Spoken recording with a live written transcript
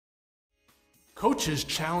Coaches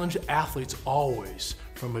challenge athletes always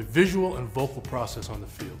from a visual and vocal process on the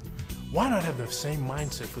field. Why not have the same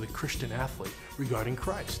mindset for the Christian athlete regarding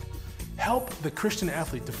Christ? Help the Christian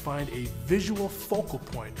athlete to find a visual focal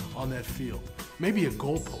point on that field. Maybe a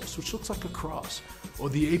goalpost, which looks like a cross, or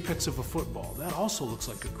the apex of a football. That also looks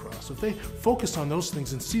like a cross. If they focus on those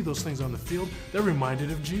things and see those things on the field, they're reminded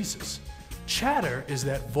of Jesus. Chatter is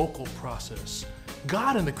that vocal process.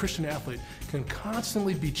 God and the Christian athlete can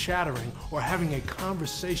constantly be chattering or having a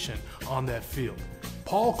conversation on that field.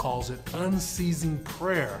 Paul calls it unceasing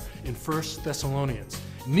prayer in 1 Thessalonians.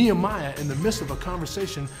 Nehemiah, in the midst of a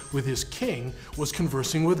conversation with his king, was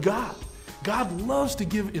conversing with God. God loves to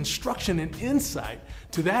give instruction and insight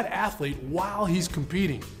to that athlete while he's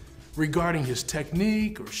competing regarding his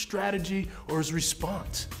technique or strategy or his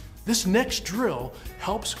response. This next drill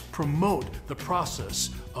helps promote the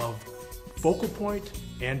process of focal point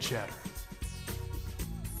and chatter.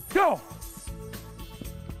 Go!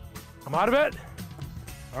 Come out of it.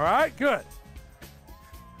 All right, good.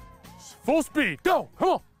 Full speed, go, come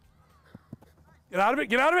on. Get out of it,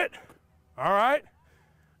 get out of it. All right.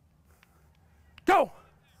 Go.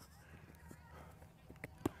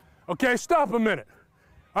 Okay, stop a minute.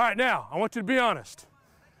 All right, now, I want you to be honest.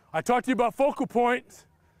 I talked to you about focal points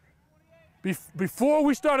before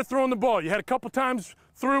we started throwing the ball. You had a couple times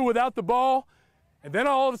through without the ball, and then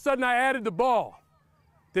all of a sudden I added the ball.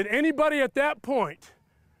 Did anybody at that point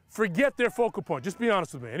forget their focal point? Just be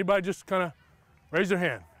honest with me. Anybody just kind of raise their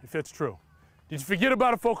hand if it's true. Did you forget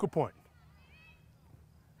about a focal point?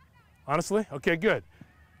 Honestly? Okay, good.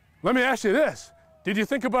 Let me ask you this. Did you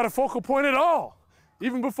think about a focal point at all,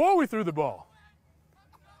 even before we threw the ball?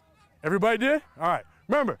 Everybody did? All right.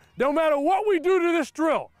 Remember, no matter what we do to this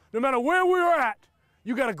drill, no matter where we are at,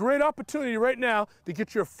 you got a great opportunity right now to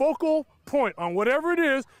get your focal point on whatever it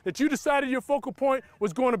is that you decided your focal point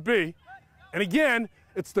was going to be. And again,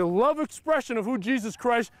 it's the love expression of who Jesus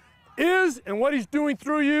Christ is and what he's doing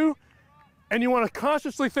through you, and you want to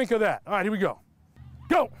consciously think of that. All right, here we go.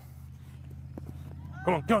 Go.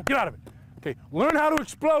 Come on, get out of it. Okay, learn how to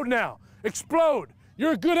explode now. Explode.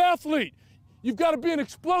 You're a good athlete. You've got to be an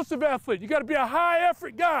explosive athlete. You've got to be a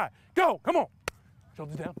high-effort guy. Go, come on.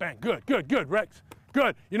 Shoulders down, bang. Good, good, good, Rex.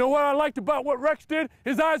 Good. You know what I liked about what Rex did?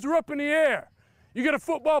 His eyes are up in the air. You get a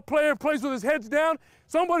football player who plays with his head down,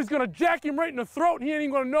 somebody's going to jack him right in the throat, and he ain't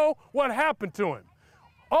even going to know what happened to him.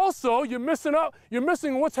 Also, you're missing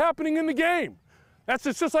what's happening in the game. It's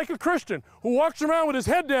just like a Christian who walks around with his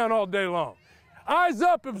head down all day long. Eyes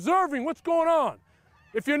up, observing what's going on.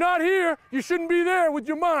 If you're not here, you shouldn't be there with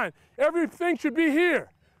your mind. Everything should be here.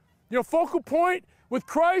 Your focal point with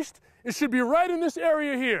Christ, it should be right in this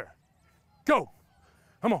area here. Go.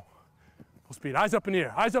 Come on. Full speed. Eyes up in the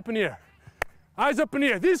air. Eyes up in the air. Eyes up in the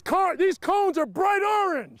air. These cones are bright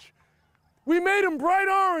orange. We made them bright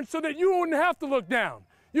orange so that you wouldn't have to look down.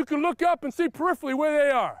 You can look up and see peripherally where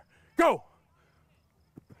they are. Go.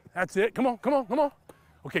 That's it. Come on, come on, come on.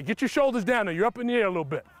 Okay, get your shoulders down now. You're up in the air a little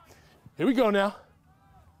bit. Here we go now.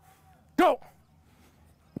 Go.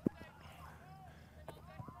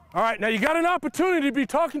 All right, now you got an opportunity to be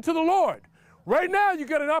talking to the Lord. Right now, you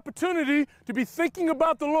got an opportunity to be thinking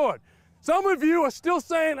about the Lord. Some of you are still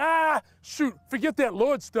saying, shoot, forget that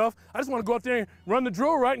Lord stuff. I just want to go out there and run the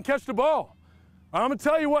drill right and catch the ball. I'm going to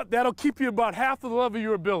tell you what, that'll keep you about half of the level of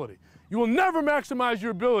your ability. You will never maximize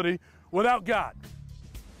your ability without God.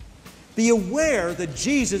 Be aware that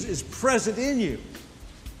Jesus is present in you,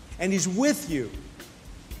 and he's with you.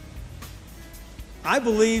 I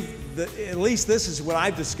believe that at least this is what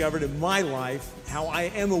I've discovered in my life, how I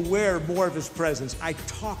am aware more of his presence. I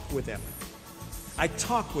talk with him. I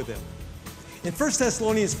talk with him. In 1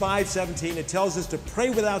 Thessalonians 5:17, it tells us to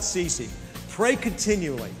pray without ceasing. Pray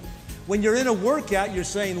continually. When you're in a workout, you're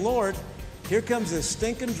saying, Lord, here comes this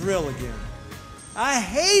stinking drill again. I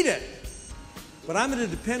hate it. But I'm going to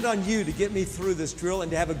depend on you to get me through this drill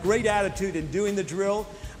and to have a great attitude in doing the drill.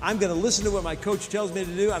 I'm going to listen to what my coach tells me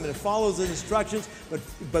to do. I'm going to follow the instructions.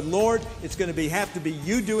 But Lord, it's going to have to be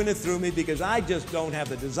you doing it through me because I just don't have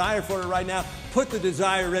the desire for it right now. Put the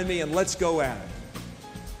desire in me and let's go at it.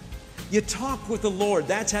 You talk with the Lord.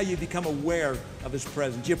 That's how you become aware of his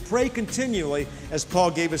presence. You pray continually as Paul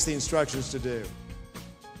gave us the instructions to do.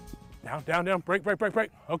 Down, down, down. Break, break, break, break.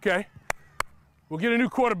 Okay. We'll get a new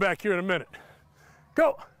quarterback here in a minute.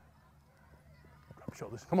 Go. Drop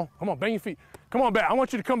shoulders. Come on, bang your feet. Come on back. I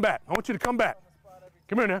want you to come back. I want you to come back.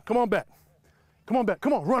 Come here now. Come on back. Come on back.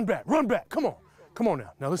 Come on, run back. Run back. Come on. Come on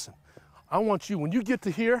now. Now listen. I want you, when you get to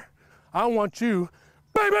here, I want you,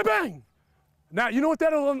 bang, bang, bang. Now, you know what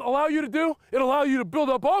that'll allow you to do? It'll allow you to build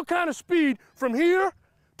up all kind of speed from here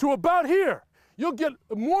to about here. You'll get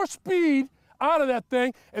more speed out of that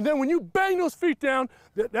thing, and then when you bang those feet down,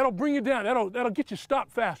 that'll bring you down. That'll get you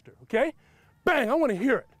stopped faster, okay? Bang, I want to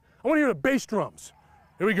hear it. I want to hear the bass drums.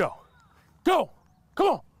 Here we go. Go, come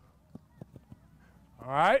on.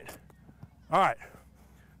 All right, all right.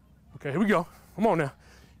 Okay, here we go. Come on now.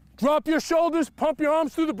 Drop your shoulders, pump your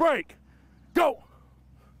arms through the brake. Go.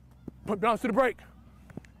 Pump your arms through the brake.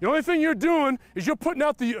 The only thing you're doing is you're putting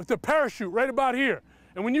out the parachute right about here.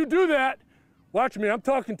 And when you do that, watch me, I'm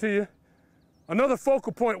talking to you. Another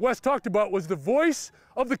focal point Wes talked about was the voice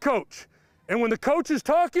of the coach. And when the coach is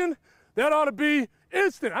talking, that ought to be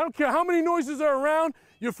instant. I don't care how many noises are around,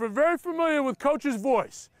 you're very familiar with coach's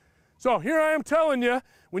voice. So here I am telling you,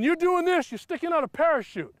 when you're doing this, you're sticking out a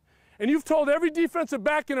parachute. And you've told every defensive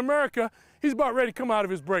back in America, he's about ready to come out of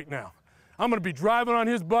his break now. I'm going to be driving on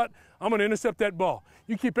his butt. I'm going to intercept that ball.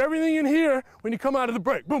 You keep everything in here when you come out of the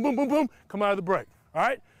break. Boom, boom, boom, boom, come out of the break. All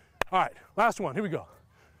right? All right, last one. Here we go.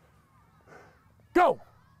 Go.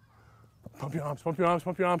 Pump your arms, pump your arms,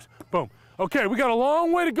 pump your arms. Boom. Okay, we got a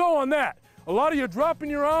long way to go on that. A lot of you are dropping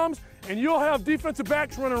your arms, and you'll have defensive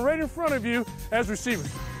backs running right in front of you as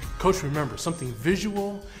receivers. Coach, remember, something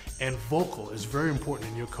visual and vocal is very important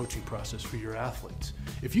in your coaching process for your athletes.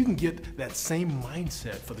 If you can get that same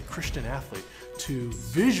mindset for the Christian athlete to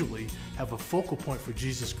visually have a focal point for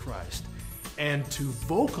Jesus Christ and to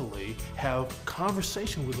vocally have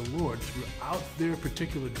conversation with the Lord throughout their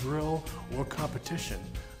particular drill or competition,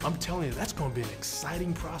 I'm telling you, that's going to be an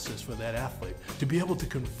exciting process for that athlete. To be able to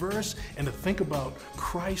converse and to think about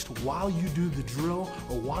Christ while you do the drill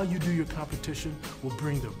or while you do your competition will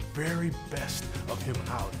bring the very best of him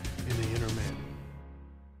out in the inner man.